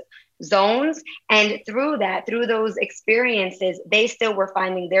in these zones. And through those experiences, they still were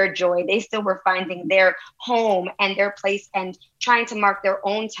finding their joy. They still were finding their home and their place and trying to mark their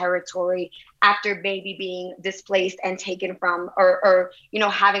own territory after maybe being displaced and taken from, or you know,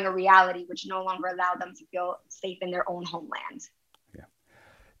 having a reality which no longer allowed them to feel safe in their own homeland. Yeah.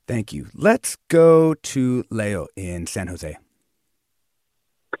 Thank you. Let's go to Leo in San Jose.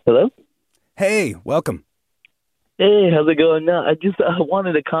 Hello? Hey, welcome. Hey, how's it going? No, I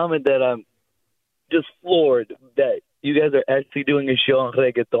wanted to comment that I'm just floored that you guys are actually doing a show on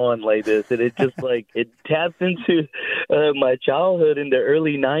reggaeton like this. And it just like, it taps into my childhood in the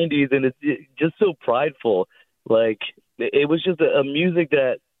early 90s. And it's just so prideful. Like, it was just a music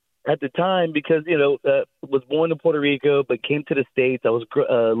that at the time, because, you know, was born in Puerto Rico, but came to the States. I was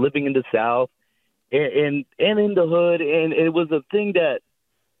living in the South and in the hood. And it was a thing that,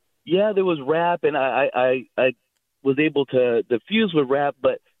 yeah, there was rap, and I was able to diffuse with rap,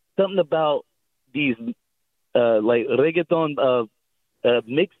 but something about these like reggaeton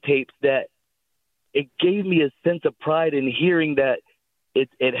mixtapes that it gave me a sense of pride in hearing that it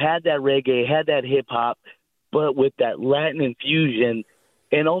had that reggae, it had that hip hop, but with that Latin infusion,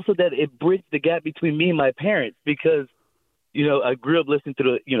 and also that it bridged the gap between me and my parents, because, you know, I grew up listening to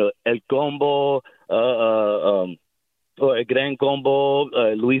the, you know, El Combo, or El Gran Combo,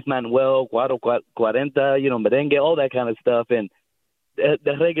 Luis Manuel, Cuatro Cuarenta, you know, merengue, all that kind of stuff. And the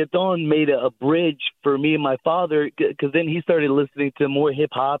reggaeton made a bridge for me and my father, because then he started listening to more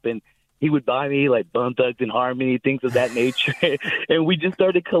hip hop, and he would buy me like Bone Thugs and Harmony, things of that nature. And we just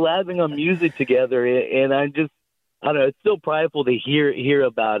started collabing on music together. And I don't know, it's so prideful to hear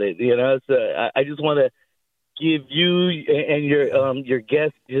about it, you know. So I just want to give you and your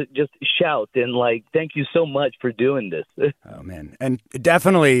guests just shout and like, thank you so much for doing this. Oh man. And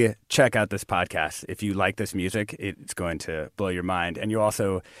definitely check out this podcast. If you like this music, it's going to blow your mind. And you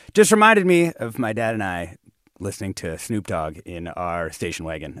also just reminded me of my dad and I listening to Snoop Dogg in our station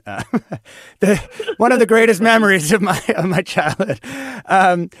wagon. One of the greatest memories of my childhood.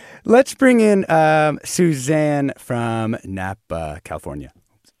 Let's bring in Suzanne from Napa, California.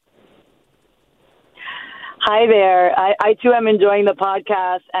 Hi there. I too am enjoying the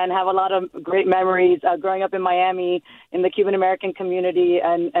podcast and have a lot of great memories growing up in Miami in the Cuban American community.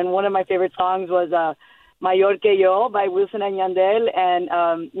 And one of my favorite songs was Mayor que Yo by Wilson and Yandel.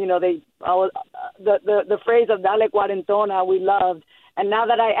 And, you know, the phrase of Dale Cuarentona we loved. And now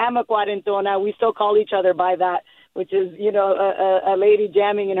that I am a Cuarentona, we still call each other by that, which is, you know, a lady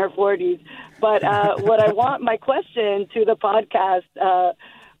jamming in her 40s. But my question to the podcast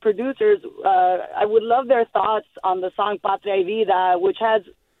producers, I would love their thoughts on the song Patria y Vida, which has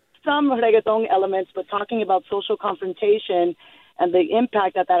some reggaeton elements, but talking about social confrontation and the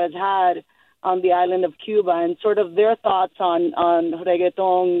impact that has had on the island of Cuba, and sort of their thoughts on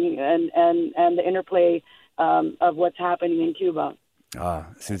reggaeton and the interplay of what's happening in Cuba.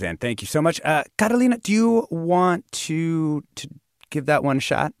 Suzanne, thank you so much. Catalina, do you want to give that one a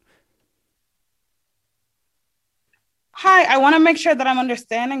shot? Hi, I want to make sure that I'm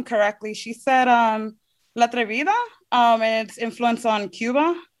understanding correctly. She said La Atrevida and its influence on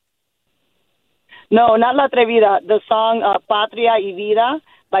Cuba? No, not La Atrevida. The song Patria y Vida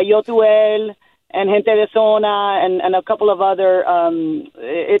by Yotuel and Gente de Zona and a couple of other.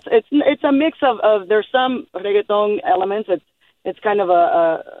 It's a mix of there's some reggaeton elements. It's kind of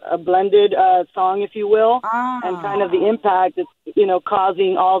a blended song, if you will, and kind of the impact it's, you know,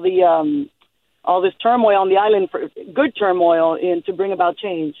 causing all this turmoil on the island good turmoil in to bring about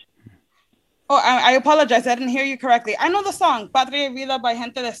change. Oh, I apologize. I didn't hear you correctly. I know the song Patria y Vida by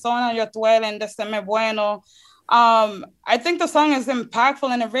Gente de Zona, Yo Tuel, and Deseme Bueno. I think the song is impactful,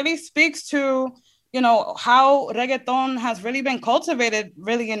 and it really speaks to, how reggaeton has really been cultivated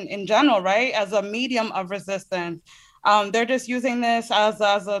really in general, right? As a medium of resistance. They're just using this as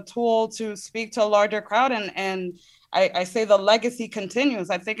a tool to speak to a larger crowd, and I say the legacy continues.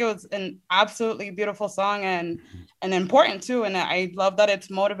 I think it was an absolutely beautiful song and important too. And I love that it's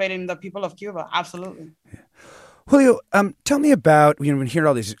motivating the people of Cuba. Absolutely. Julio, tell me about, we hear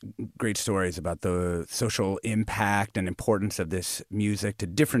all these great stories about the social impact and importance of this music to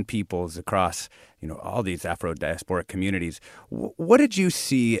different peoples across, all these Afro-diasporic communities. What did you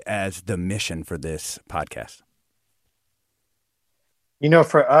see as the mission for this podcast?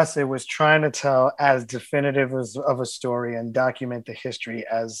 For us, it was trying to tell as definitive of a story and document the history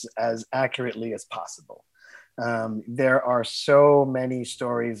as accurately as possible. There are so many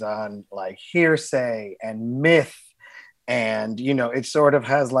stories on like hearsay and myth, and it sort of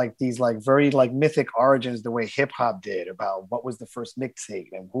has like these like very like mythic origins, the way hip hop did, about what was the first mixtape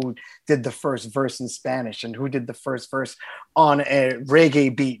and who did the first verse in Spanish and who did the first verse on a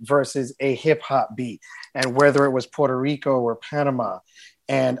reggae beat versus a hip hop beat, and whether it was Puerto Rico or Panama.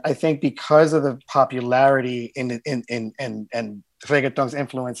 And I think because of the popularity and reggaeton's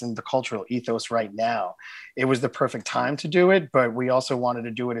influence in the cultural ethos right now, it was the perfect time to do it, but we also wanted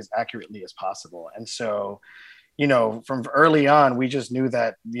to do it as accurately as possible. And so, from early on, we just knew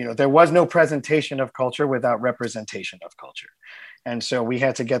that, there was no presentation of culture without representation of culture. And so we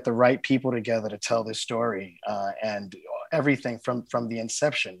had to get the right people together to tell this story. And everything from the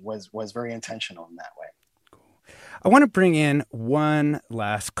inception was very intentional in that way. I want to bring in one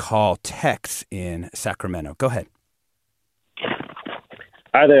last call. Tex in Sacramento. Go ahead.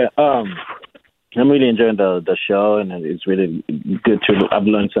 Hi there. I'm really enjoying the show, and it's really good to. I've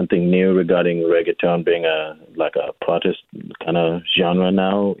learned something new regarding reggaeton being a protest kind of genre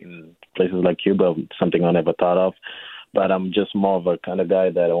now in places like Cuba. Something I never thought of, but I'm just more of a kind of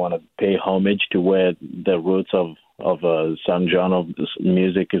guy that I want to pay homage to where the roots of some genre of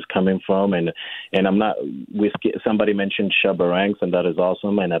music is coming from, and I'm not. Somebody mentioned shabarangs, and that is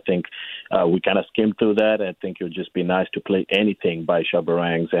awesome. And I think we kind of skimmed through that. I think it would just be nice to play anything by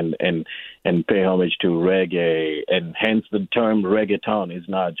shabarangs and pay homage to reggae, and hence the term reggaeton is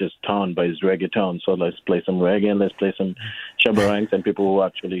not just tone, but it's reggaeton. So let's play some reggae and let's play some shabarangs, and people who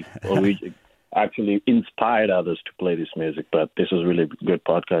actually inspired others to play this music. But this was really a good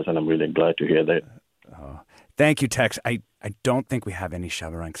podcast, and I'm really glad to hear that. Thank you, Tex. I don't think we have any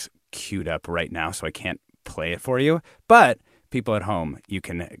shabarangs queued up right now, so I can't play it for you. But people at home, you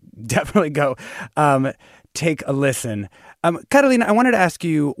can definitely go take a listen. Catalina, I wanted to ask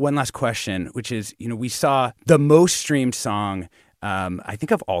you one last question, which is, we saw the most streamed song, I think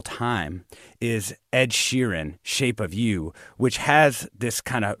of all time, is Ed Sheeran, Shape of You, which has this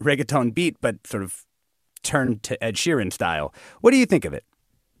kind of reggaeton beat, but sort of turned to Ed Sheeran style. What do you think of it?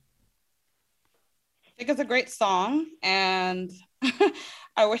 I think it's a great song, and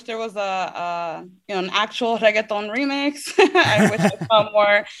I wish there was an actual reggaeton remix. I wish I saw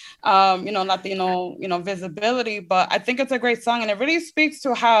more, Latino, visibility. But I think it's a great song, and it really speaks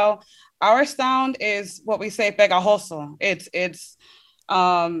to how our sound is what we say pegajoso. It's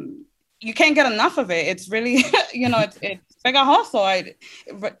you can't get enough of it. It's really, it's pegajoso.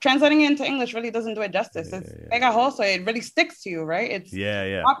 Translating it into English really doesn't do it justice. It's pegajoso. It really sticks to you, right? It's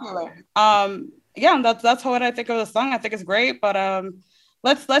popular. That's what I think of the song. I think it's great, but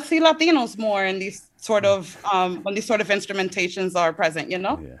let's see Latinos more in these sort of when these sort of instrumentations are present.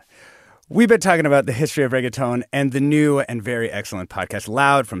 We've been talking about the history of reggaeton and the new and very excellent podcast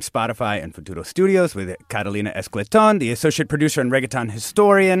Loud from Spotify and Futuro Studios with Catalina Escleton, the associate producer and reggaeton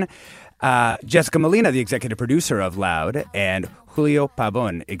historian, Jessica Molina, the executive producer of Loud, and Julio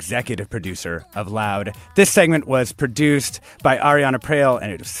Pabon, executive producer of Loud. This segment was produced by Ariana Prale, and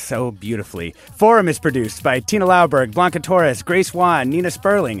it was so beautifully. Forum is produced by Tina Lauberg, Blanca Torres, Grace Wan, Nina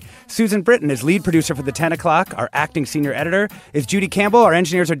Sperling. Susan Britton is lead producer for the 10 o'clock. Our acting senior editor is Judy Campbell. Our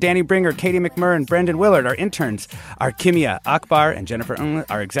engineers are Danny Bringer, Katie McMurray, and Brendan Willard. Our interns are Kimia Akbar and Jennifer Ng.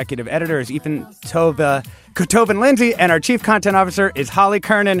 Our executive editor is Ethan Tovin Lindsay, and our chief content officer is Holly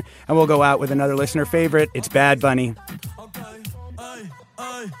Kernan. And we'll go out with another listener favorite. It's Bad Bunny.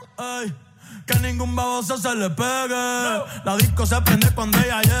 Que ningún baboso se le pegue. La disco se prende cuando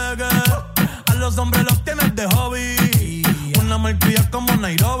ella llegue. A los hombres los tienes de hobby. Una malcria como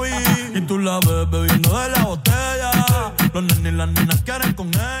Nairobi. Y tú la ves bebiendo de la botella. Los nenes y las nenas quieren con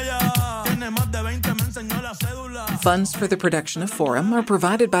ella. Funds for the production of Forum are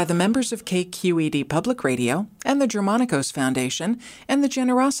provided by the members of KQED Public Radio and the Germanicos Foundation and the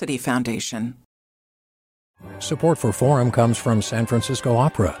Generosity Foundation. Support for Forum comes from San Francisco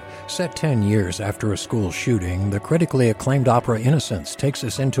Opera. Set 10 years after a school shooting, the critically acclaimed opera Innocence takes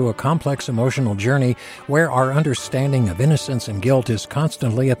us into a complex emotional journey where our understanding of innocence and guilt is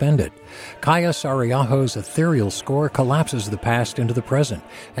constantly upended. Kaya Sariaho's ethereal score collapses the past into the present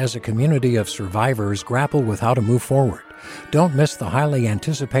as a community of survivors grapple with how to move forward. Don't miss the highly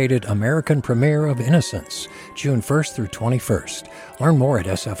anticipated American premiere of Innocence, June 1st through 21st. Learn more at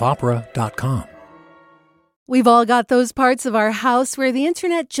sfopera.com. We've all got those parts of our house where the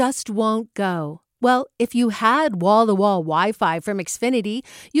internet just won't go. Well, if you had wall-to-wall Wi-Fi from Xfinity,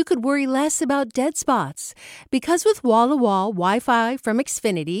 you could worry less about dead spots. Because with wall-to-wall Wi-Fi from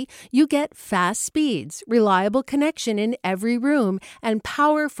Xfinity, you get fast speeds, reliable connection in every room, and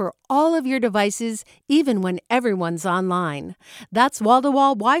power for all of your devices, even when everyone's online. That's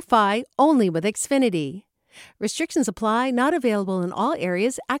wall-to-wall Wi-Fi only with Xfinity. Restrictions apply, not available in all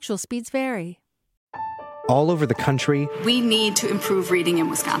areas. Actual speeds vary. All over the country, we need to improve reading in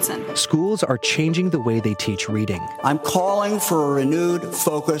Wisconsin. Schools are changing the way they teach reading. I'm calling for a renewed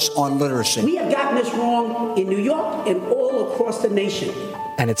focus on literacy. We have gotten this wrong in New York and all across the nation.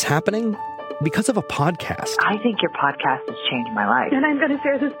 And it's happening because of a podcast. I think your podcast has changed my life. And I'm going to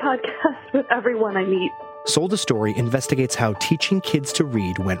share this podcast with everyone I meet. Sold a Story investigates how teaching kids to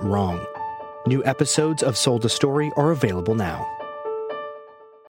read went wrong. New episodes of Sold a Story are available now.